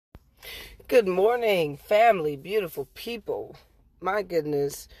Good morning, family, beautiful people. My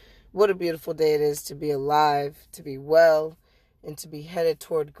goodness, what a beautiful day it is to be alive, to be well, and to be headed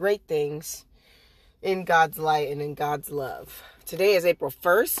toward great things in God's light and in God's love. Today is April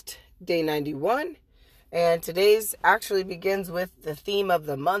 1st, day 91, and today's actually begins with the theme of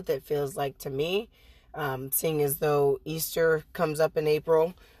the month, it feels like to me, seeing as though Easter comes up in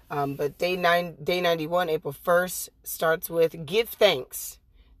April. But day 91, April 1st, starts with give thanks.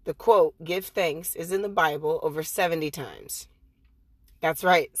 The quote, give thanks, is in the Bible over 70 times. That's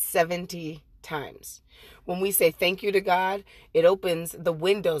right, 70 times. When we say thank you to God, it opens the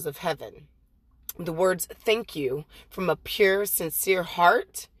windows of heaven. The words thank you from a pure, sincere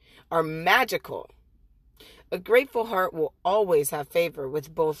heart are magical. A grateful heart will always have favor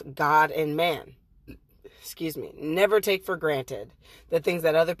with both God and man. Never take for granted the things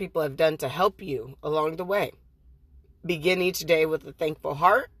that other people have done to help you along the way. Begin each day with a thankful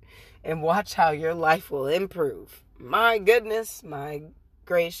heart and watch how your life will improve. My goodness, my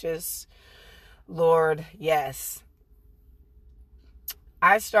gracious Lord, yes.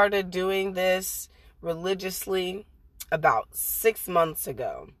 I started doing this religiously about 6 months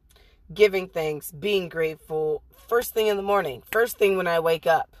ago. Giving thanks, being grateful, first thing in the morning, first thing when I wake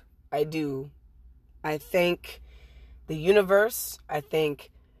up, I thank the universe, I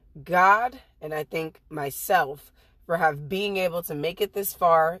thank God, and I thank myself for being able to make it this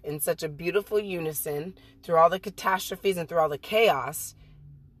far in such a beautiful unison through all the catastrophes and through all the chaos.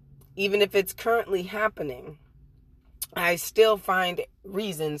 Even if it's currently happening, I still find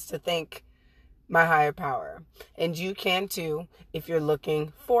reasons to thank my higher power. And you can too if you're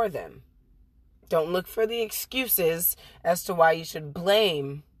looking for them. Don't look for the excuses as to why you should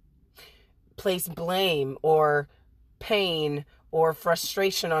place blame or pain or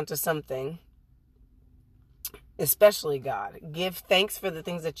frustration onto something. Especially God. Give thanks for the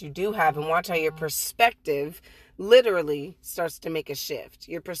things that you do have and watch how your perspective literally starts to make a shift.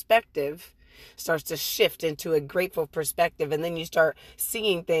 Your perspective starts to shift into a grateful perspective, and then you start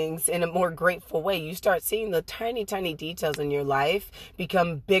seeing things in a more grateful way. You start seeing the tiny, tiny details in your life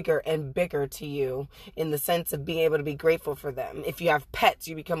become bigger and bigger to you in the sense of being able to be grateful for them. If you have pets,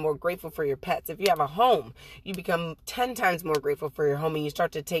 you become more grateful for your pets. If you have a home, you become 10 times more grateful for your home, and you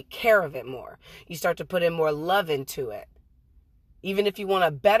start to take care of it more. You start to put in more love into it. Even if you want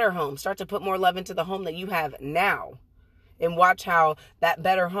a better home, start to put more love into the home that you have now. And watch how that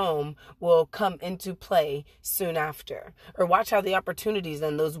better home will come into play soon after. Or watch how the opportunities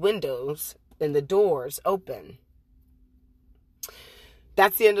and those windows and the doors open.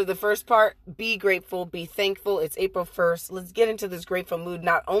 That's the end of the first part. Be grateful, be thankful. It's April 1st. Let's get into this grateful mood,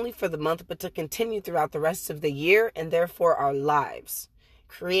 not only for the month, but to continue throughout the rest of the year and therefore our lives.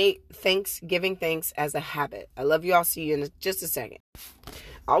 Create giving thanks as a habit. I love you all. See you in just a second.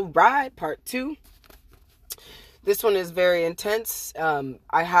 All right, part 2. This one is very intense.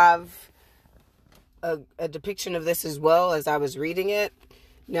 I have a depiction of this as well as I was reading it.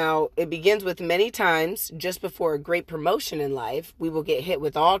 Now, it begins with many times just before a great promotion in life, we will get hit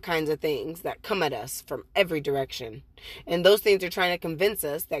with all kinds of things that come at us from every direction. And those things are trying to convince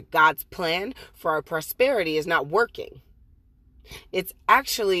us that God's plan for our prosperity is not working. It's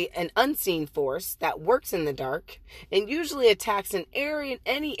actually an unseen force that works in the dark and usually attacks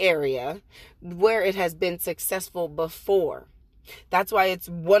any area where it has been successful before. That's why it's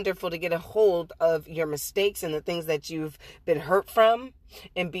wonderful to get a hold of your mistakes and the things that you've been hurt from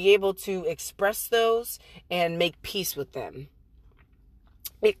and be able to express those and make peace with them.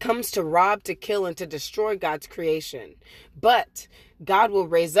 It comes to rob, to kill, and to destroy God's creation. But God will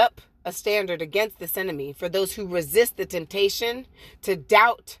raise up a standard against this enemy for those who resist the temptation to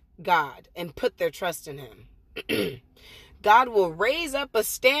doubt God and put their trust in him. God will raise up a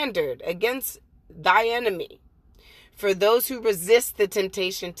standard against thy enemy for those who resist the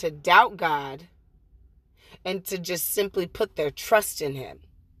temptation to doubt God and to just simply put their trust in him.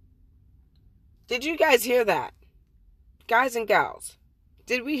 Did you guys hear that? Guys and gals,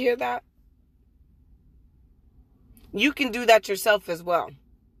 did we hear that? You can do that yourself as well.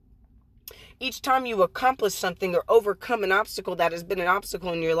 Each time you accomplish something or overcome an obstacle that has been an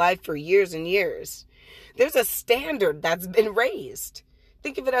obstacle in your life for years and years, there's a standard that's been raised.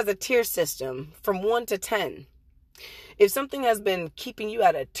 Think of it as a tier system from 1 to 10. If something has been keeping you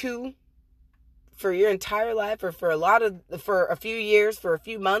at a 2 for your entire life or for a few years, for a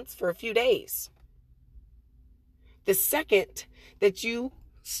few months, for a few days, the second that you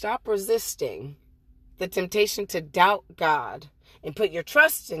stop resisting the temptation to doubt God and put your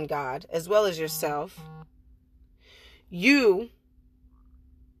trust in God as well as yourself, you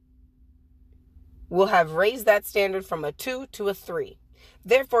will have raised that standard from a 2 to a 3.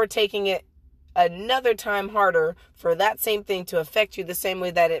 Therefore, taking it another time harder for that same thing to affect you the same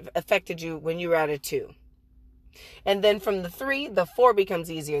way that it affected you when you were at a 2. And then from the 3, the 4 becomes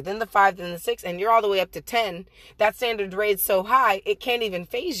easier. Then the 5, then the 6, and you're all the way up to 10. That standard raised so high, it can't even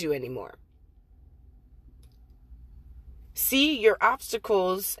faze you anymore. See your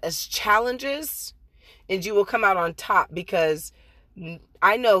obstacles as challenges, and you will come out on top, because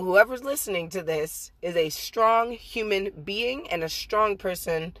I know whoever's listening to this is a strong human being and a strong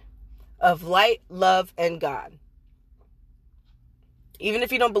person of light, love, and God. Even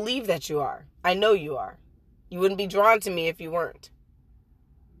if you don't believe that you are, I know you are. You wouldn't be drawn to me if you weren't.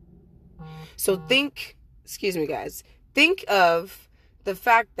 So think of the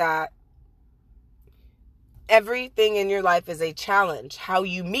fact that everything in your life is a challenge. How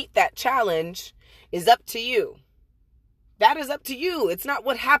you meet that challenge is up to you. That is up to you. It's not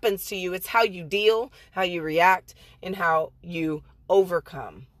what happens to you. It's how you deal, how you react, and how you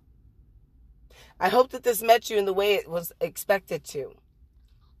overcome. I hope that this met you in the way it was expected to.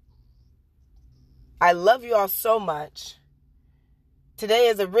 I love you all so much. Today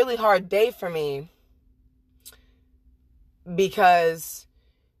is a really hard day for me because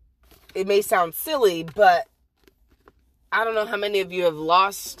it may sound silly, but I don't know how many of you have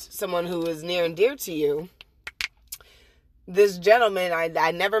lost someone who is near and dear to you. This gentleman,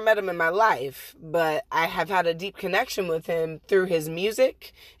 I never met him in my life, but I have had a deep connection with him through his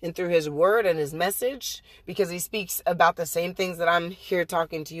music and through his word and his message, because he speaks about the same things that I'm here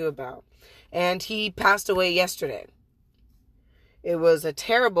talking to you about. And he passed away yesterday. It was a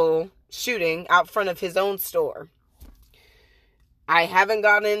terrible shooting out front of his own store. I haven't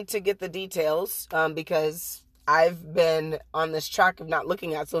gone in to get the details because I've been on this track of not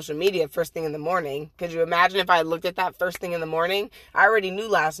looking at social media first thing in the morning. Could you imagine if I looked at that first thing in the morning? I already knew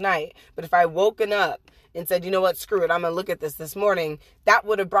last night, but if I woken up and said, you know what, screw it, I'm going to look at this morning, that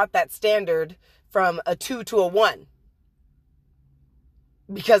would have brought that standard from a 2 to a 1.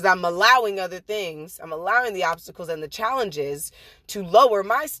 Because I'm allowing other things, I'm allowing the obstacles and the challenges to lower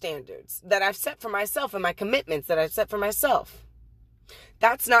my standards that I've set for myself and my commitments that I've set for myself.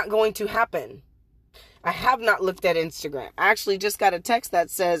 That's not going to happen. I have not looked at Instagram. I actually just got a text that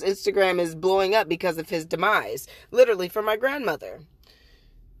says Instagram is blowing up because of his demise. Literally from my grandmother.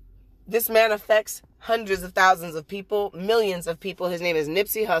 This man affects hundreds of thousands of people, millions of people. His name is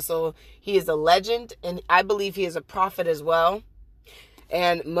Nipsey Hussle. He is a legend, and I believe he is a prophet as well.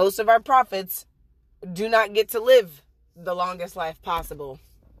 And most of our prophets do not get to live the longest life possible.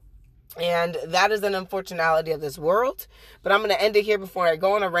 And that is an unfortunality of this world. But I'm going to end it here before I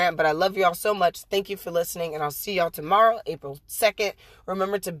go on a rant. But I love you all so much. Thank you for listening. And I'll see y'all tomorrow, April 2nd.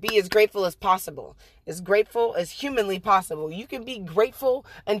 Remember to be as grateful as possible. As grateful as humanly possible. You can be grateful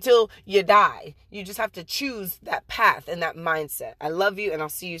until you die. You just have to choose that path and that mindset. I love you, and I'll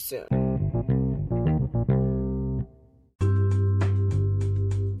see you soon.